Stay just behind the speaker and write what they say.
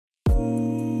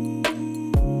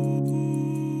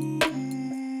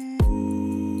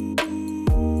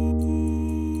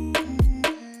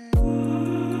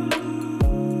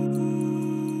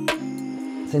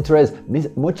Saint Therese,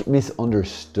 much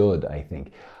misunderstood, I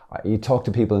think. You talk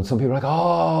to people and some people are like,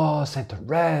 oh, Saint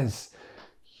Therese,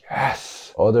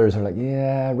 yes. Others are like,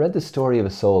 yeah, I read The Story of a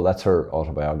Soul. That's her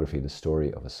autobiography, The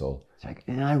Story of a Soul. It's like,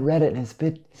 and I read it and it's a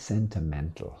bit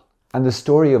sentimental. And The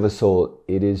Story of a Soul,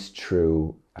 it is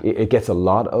true. It gets a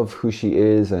lot of who she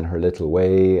is and her little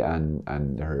way and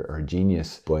her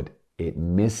genius, but it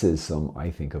misses some,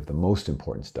 I think, of the most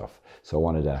important stuff. So I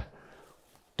wanted to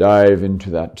dive into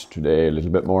that today a little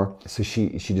bit more. So she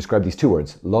described these two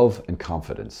words, love and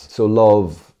confidence. So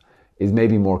love is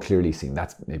maybe more clearly seen.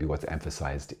 That's maybe what's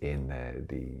emphasized in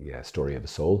the Story of a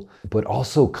Soul, but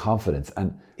also confidence.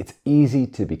 And it's easy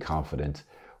to be confident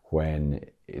when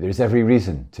there's every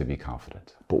reason to be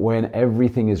confident. But when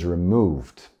everything is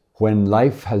removed, when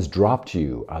life has dropped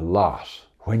you a lot,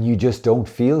 when you just don't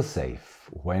feel safe,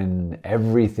 when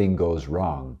everything goes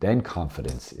wrong, then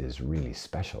confidence is really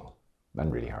special and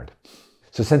really hard.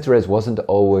 So Saint Therese wasn't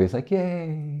always like,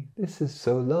 yay, this is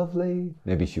so lovely.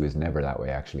 Maybe she was never that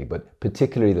way actually, but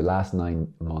particularly the last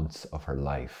 9 months of her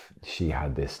life, she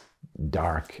had this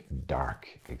dark, dark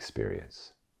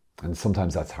experience. And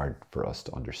sometimes that's hard for us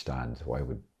to understand. Why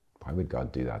would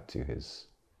God do that to his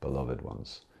beloved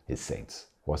ones, his saints?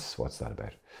 What's that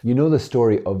about? You know the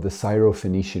story of the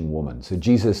Syrophoenician woman. So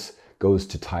Jesus goes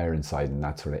to Tyre and Sidon,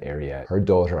 that sort of area. Her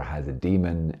daughter has a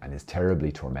demon and is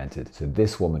terribly tormented. So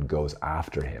this woman goes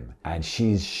after him and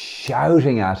she's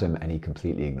shouting at him and he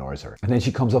completely ignores her. And then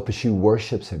she comes up and she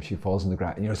worships him. She falls on the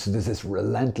ground. So there's this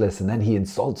relentless, and then he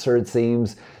insults her, it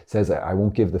seems, says, I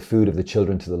won't give the food of the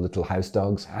children to the little house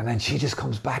dogs. And then she just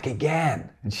comes back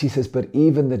again. And she says, but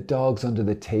even the dogs under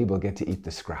the table get to eat the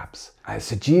scraps.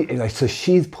 So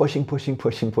she's pushing,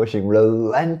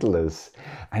 relentless.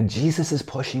 And Jesus is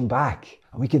pushing back.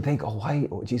 And we can think,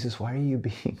 Jesus, why are you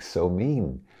being so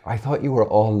mean? I thought you were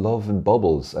all love and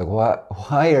bubbles. Like,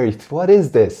 what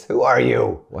is this? Who are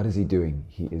you? What is he doing?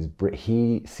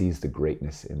 He sees the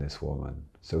greatness in this woman.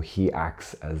 So he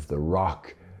acts as the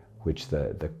rock which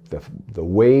the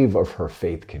wave of her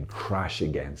faith can crash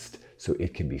against, so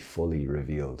it can be fully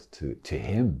revealed to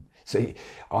him. So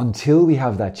until we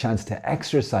have that chance to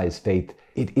exercise faith,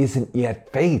 it isn't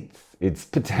yet faith. It's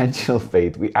potential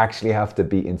faith. We actually have to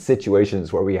be in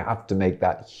situations where we have to make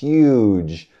that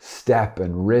huge step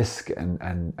and risk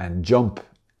and jump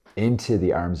into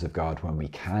the arms of God when we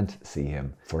can't see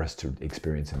him for us to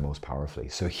experience him most powerfully.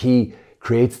 So he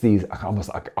creates these almost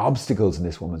like obstacles in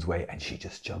this woman's way, and she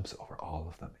just jumps over all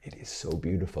of them. It is so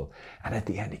beautiful. And at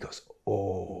the end he goes,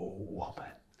 oh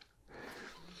woman,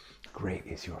 great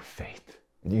is your faith.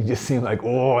 And you just seem like,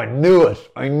 oh, I knew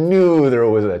it. I knew there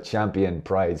was a champion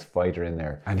prize fighter in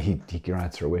there. And he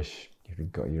grants her wish.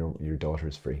 Your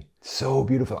daughter's free. So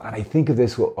beautiful. And I think of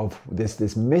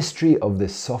this mystery of the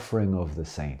suffering of the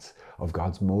saints, of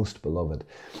God's most beloved,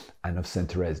 and of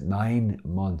Saint Therese. 9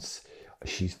 months,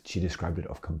 she described it,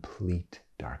 of complete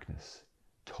darkness,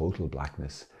 total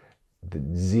blackness, the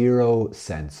zero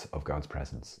sense of God's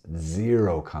presence,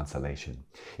 zero consolation.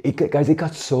 It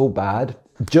got so bad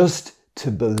just to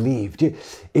believe.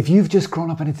 If you've just grown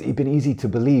up and it's been easy to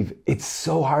believe, it's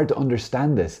so hard to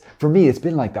understand this. For me, it's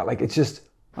been like that. Like, it's just,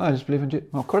 I just believe in Jesus.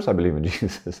 Well, of course I believe in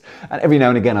Jesus. And every now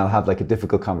and again, I'll have like a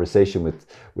difficult conversation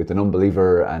with an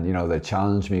unbeliever, and they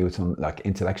challenge me with some like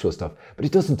intellectual stuff, but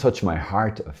it doesn't touch my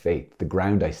heart of faith, the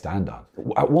ground I stand on.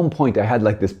 At one point, I had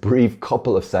like this brief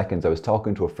couple of seconds. I was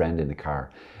talking to a friend in the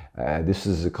car. This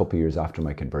is a couple of years after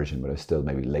my conversion, but I was still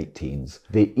maybe late teens.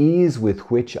 The ease with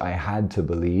which I had to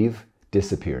believe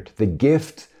disappeared. The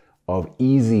gift of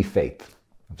easy faith.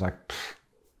 I was like,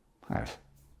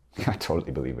 I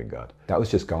totally believe in God. That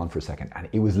was just gone for a second. And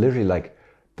it was literally like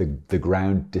the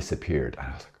ground disappeared. And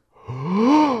I was like,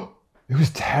 oh, it was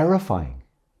terrifying.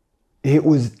 It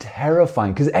was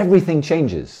terrifying because everything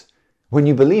changes. When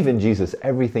you believe in Jesus,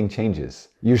 everything changes.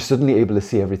 You're suddenly able to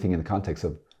see everything in the context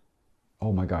of,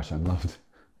 oh my gosh, I'm loved.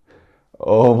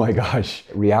 Oh my gosh,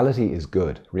 reality is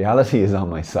good. Reality is on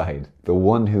my side. The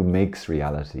one who makes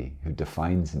reality, who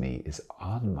defines me, is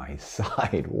on my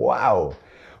side. Wow.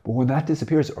 But when that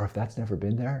disappears, or if that's never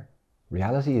been there,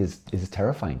 reality is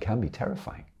terrifying, can be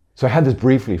terrifying. So I had this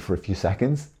briefly for a few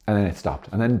seconds, and then it stopped.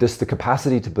 And then just the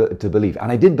capacity to believe.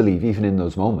 And I did believe even in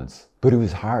those moments, but it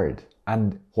was hard.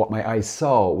 And what my eyes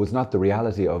saw was not the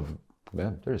reality of,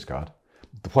 well, there's God.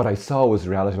 What I saw was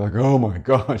reality like, oh my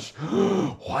gosh,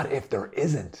 what if there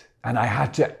isn't? And I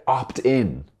had to opt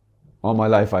in. All my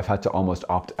life, I've had to almost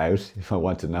opt out if I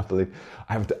want to not believe.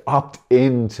 I have to opt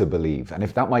in to believe. And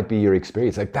if that might be your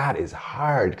experience, like that is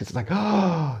hard because it's like,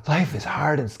 oh, life is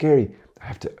hard and scary. I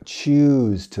have to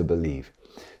choose to believe.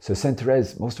 So Saint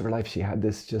Therese, most of her life, she had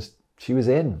this she was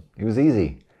in. It was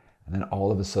easy. And then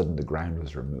all of a sudden the ground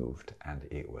was removed, and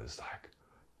it was like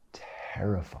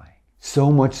terrifying. So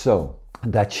much so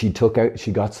that she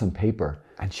got some paper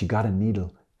and she got a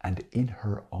needle, and in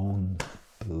her own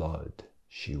blood,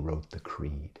 she wrote the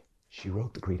creed. She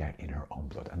wrote the creed out in her own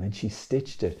blood, and then she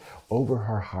stitched it over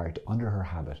her heart, under her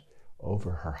habit,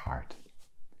 over her heart,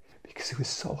 because it was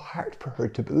so hard for her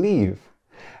to believe.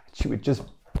 She would just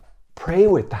pray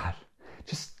with that,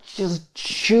 just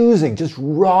choosing, just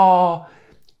raw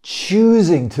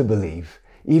choosing to believe,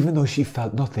 even though she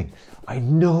felt nothing. I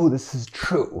know this is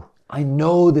true. I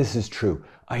know this is true.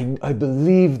 I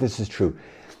believe this is true.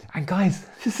 And guys,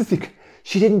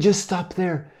 she didn't just stop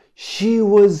there. She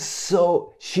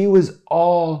was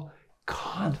all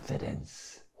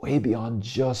confidence, way beyond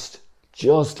just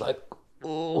like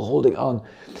holding on.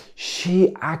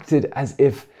 She acted as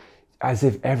if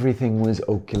everything was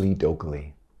oakley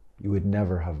dokley. You would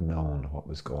never have known what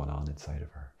was going on inside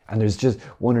of her. And there's just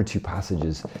one or two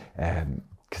passages,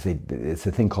 because it's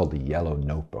a thing called the yellow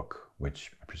notebook,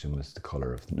 which I presume was the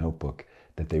color of the notebook,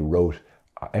 that they wrote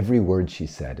every word she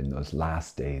said in those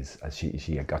last days, as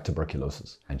she had got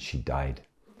tuberculosis and she died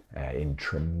in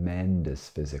tremendous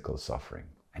physical suffering.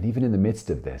 And even in the midst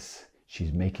of this,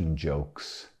 she's making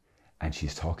jokes and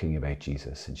she's talking about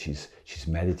Jesus, and she's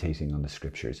meditating on the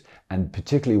scriptures. And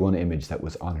particularly one image that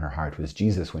was on her heart was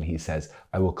Jesus when he says,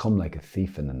 "I will come like a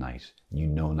thief in the night, you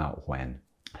know not when."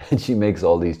 And she makes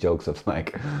all these jokes of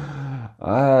like,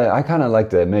 I kind of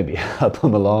like to maybe help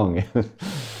him along.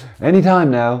 Anytime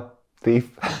now,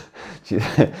 thief.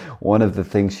 One of the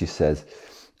things she says,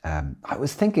 I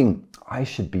was thinking I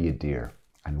should be a deer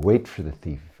and wait for the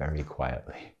thief very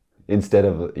quietly. Instead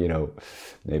of,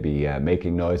 maybe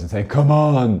making noise and saying, "Come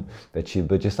on," but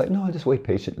just like, "No, I'll just wait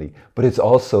patiently." But it's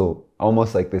also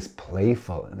almost like this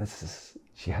playful, and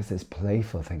she has this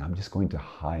playful thing. I'm just going to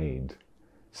hide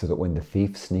so that when the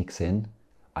thief sneaks in,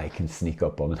 I can sneak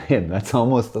up on him. That's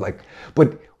almost like,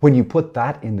 but when you put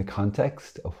that in the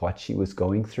context of what she was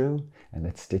going through, and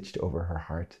that stitched over her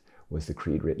heart was the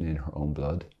creed written in her own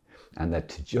blood, and that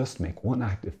to just make one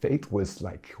act of faith was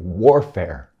like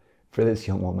warfare for this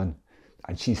young woman,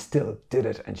 and she still did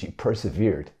it, and she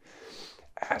persevered.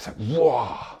 It's like,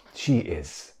 wow, she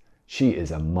is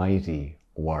a mighty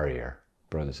warrior,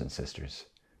 brothers and sisters,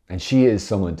 and she is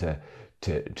someone to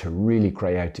really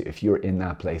cry out to if you're in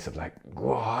that place of like,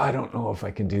 "Oh, I don't know if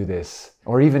I can do this,"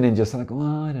 or even in just like,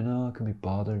 "Oh, I don't know, I can be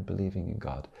bothered believing in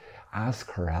God." Ask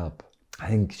her help. I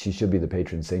think she should be the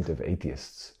patron saint of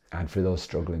atheists and for those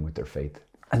struggling with their faith.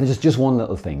 And there's just one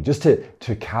little thing, just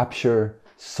to capture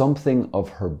something of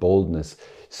her boldness.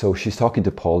 So she's talking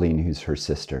to Pauline, who's her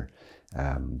sister,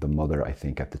 the mother, I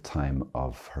think, at the time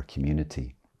of her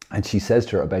community. And she says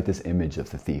to her about this image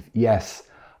of the thief, "Yes,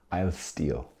 I'll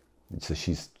steal." And so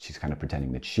she's kind of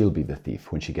pretending that she'll be the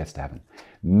thief when she gets to heaven.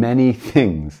 Many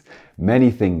things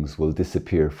will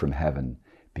disappear from heaven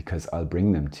because I'll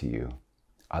bring them to you.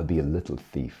 I'll be a little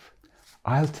thief.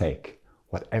 I'll take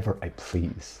whatever I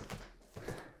please.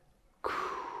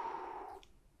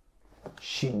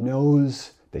 She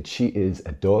knows that she is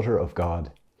a daughter of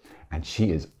God, and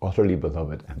she is utterly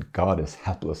beloved, and God is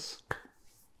helpless.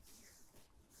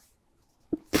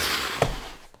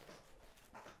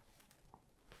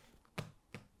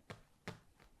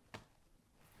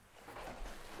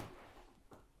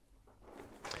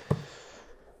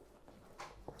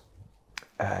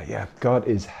 God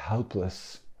is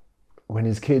helpless when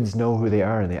his kids know who they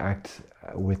are and they act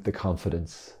with the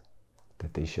confidence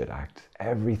that they should act.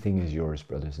 Everything is yours,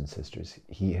 brothers and sisters.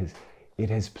 It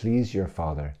has pleased your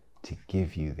Father to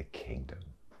give you the kingdom.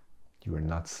 You are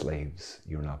not slaves.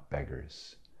 You are not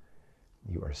beggars.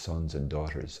 You are sons and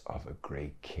daughters of a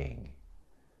great king.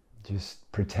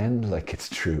 Just pretend like it's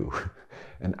true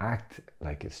and act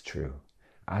like it's true.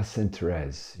 Ask Saint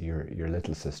Therese, your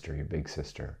little sister, your big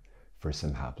sister, for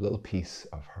some help. A little piece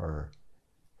of her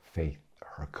faith,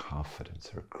 her confidence,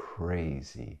 her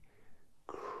crazy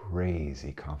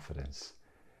confidence.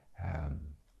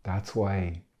 That's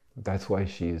why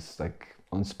she's like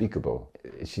unspeakable.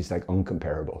 She's like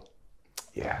uncomparable.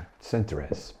 Yeah, Saint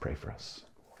Therese, pray for us.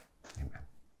 Amen.